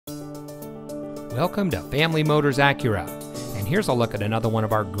Welcome to Family Motors Acura, and here's a look at another one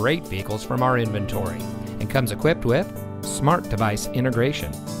of our great vehicles from our inventory, and comes equipped with smart device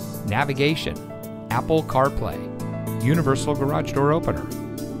integration, navigation, Apple CarPlay, universal garage door opener,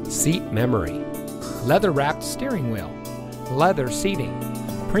 seat memory, leather-wrapped steering wheel, leather seating,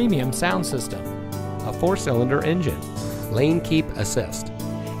 premium sound system, a 4-cylinder engine, lane keep assist,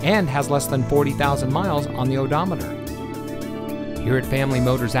 and has less than 40,000 miles on the odometer. Here at Family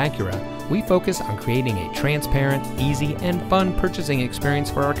Motors Acura, we focus on creating a transparent, easy, and fun purchasing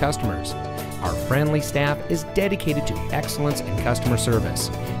experience for our customers. Our friendly staff is dedicated to excellence in customer service.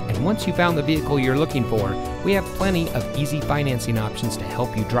 And once you found the vehicle you're looking for, we have plenty of easy financing options to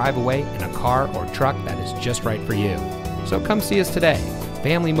help you drive away in a car or truck that is just right for you. So come see us today.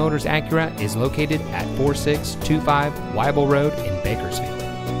 Family Motors Acura is located at 4625 Wible Road in Bakersfield.